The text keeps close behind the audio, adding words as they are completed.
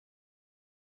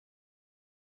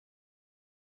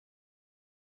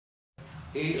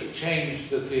he changed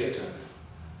the theatre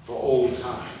for all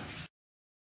time.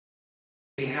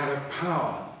 He had a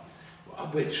power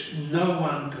which no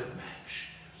one could match.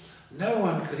 No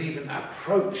one could even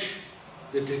approach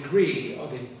the degree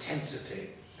of intensity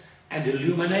and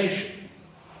illumination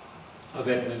of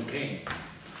Edmund Kean.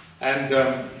 And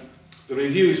the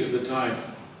reviews of the time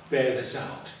bear this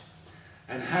out.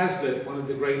 And Hazlitt, one of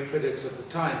the great critics of the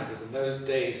time, because in those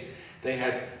days they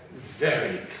had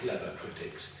very clever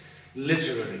critics,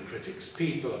 literary critics,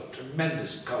 people of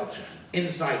tremendous culture and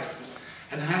insight.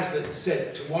 And Hazlitt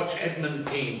said to watch Edmund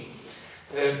Kean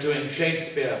doing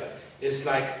Shakespeare is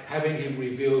like having him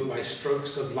revealed by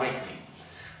strokes of lightning.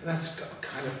 And that's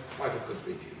kind of quite a good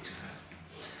review to have.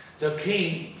 So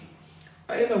Kean,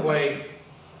 in a way,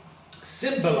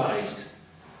 symbolized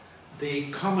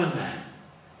the common man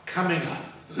coming up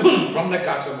from the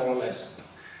gutter, more or less,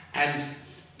 and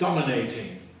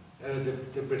dominating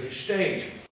the British stage.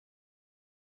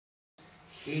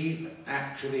 He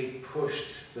actually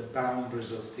pushed the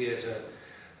boundaries of theatre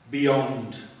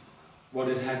beyond what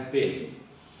it had been.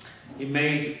 He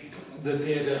made the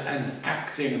theatre and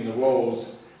acting and the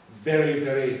roles very,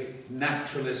 very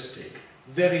naturalistic,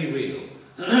 very real,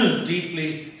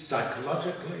 deeply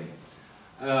psychological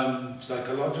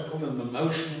and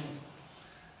emotional,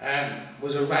 and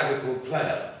was a radical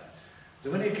player.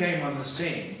 So when he came on the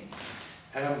scene,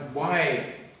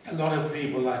 why a lot of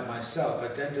people like myself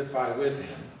identify with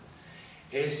him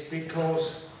is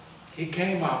because he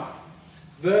came up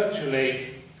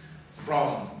virtually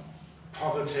from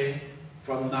poverty,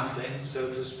 from nothing,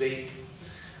 so to speak,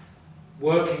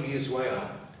 working his way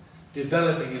up,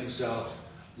 developing himself,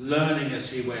 learning as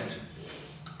he went,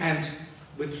 and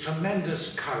with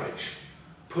tremendous courage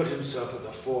put himself at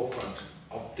the forefront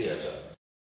of theatre.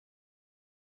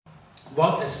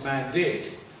 What this man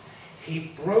did,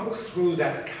 he broke through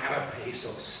that carapace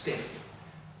of stiff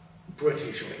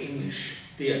British or English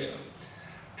theatre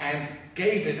and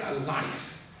gave it a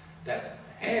life that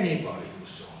anybody who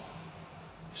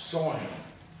saw him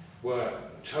were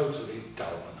totally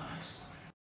galvanized.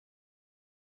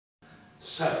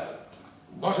 So,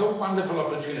 what a wonderful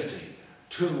opportunity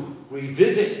to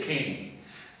revisit Kean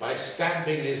by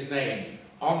stamping his name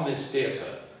on this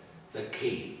theatre, the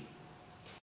Kean.